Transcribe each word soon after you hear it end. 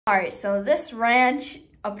Alright, so this ranch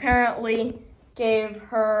apparently gave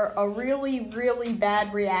her a really, really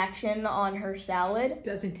bad reaction on her salad.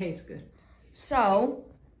 Doesn't taste good. So,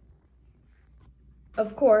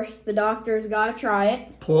 of course, the doctor's gotta try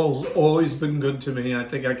it. Paul's always been good to me. I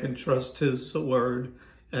think I can trust his word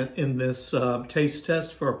in this taste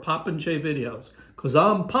test for PopN'J videos. Because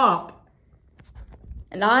I'm Pop.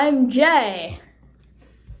 And I'm Jay.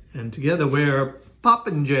 And together we're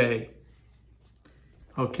PopN'J.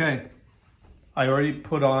 Okay. I already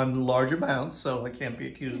put on large amounts, so I can't be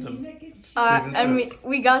accused of... And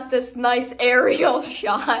we got this nice aerial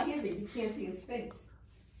shot. Yeah, but you can't see his face.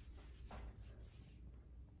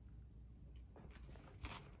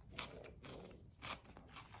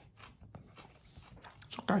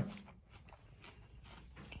 It's okay.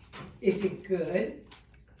 Is it good?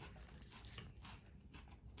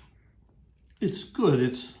 It's good.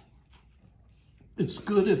 It's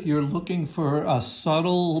good if you're looking for a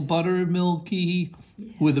subtle buttermilky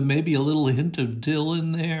with maybe a little hint of dill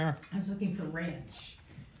in there. I was looking for ranch.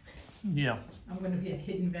 Yeah. I'm going to be a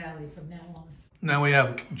Hidden Valley from now on. Now we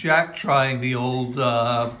have Jack trying the old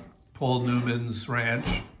Paul Newman's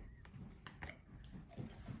ranch.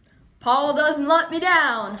 Paul doesn't let me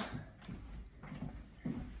down.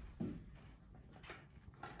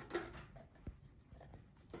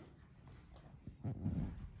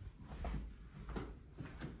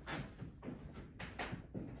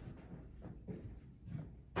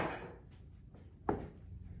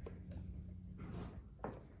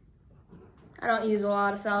 I don't use a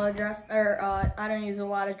lot of salad dress, I don't use a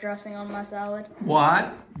lot of dressing on my salad.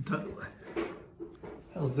 What? That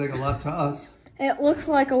looks like a lot to us. It looks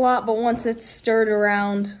like a lot, but once it's stirred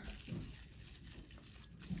around.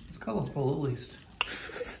 It's colorful, at least.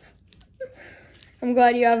 I'm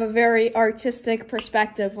glad you have a very artistic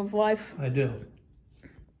perspective of life. I do.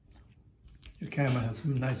 Your camera has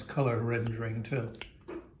some nice color rendering, too.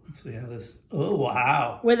 Let's see how this... Oh,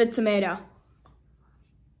 wow. With a tomato.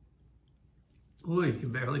 Oh, you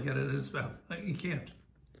can barely get it in its mouth. You can't.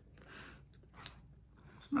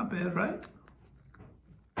 It's not bad, right?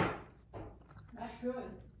 Not good.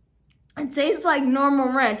 It tastes like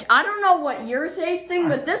normal ranch. I don't know what you're tasting,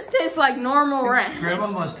 but this tastes like normal ranch. Grandma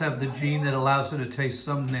must have the gene that allows her to taste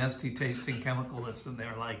some nasty tasting chemical that's in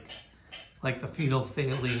there, like the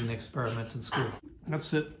phenolphthalein experiment in school.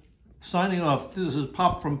 That's it. Signing off. This is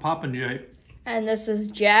Pop from PopN'J. And this is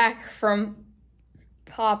Jack from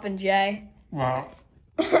PopN'J. Wow.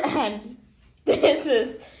 And this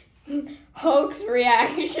is Hoax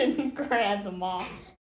Reaction Grandma.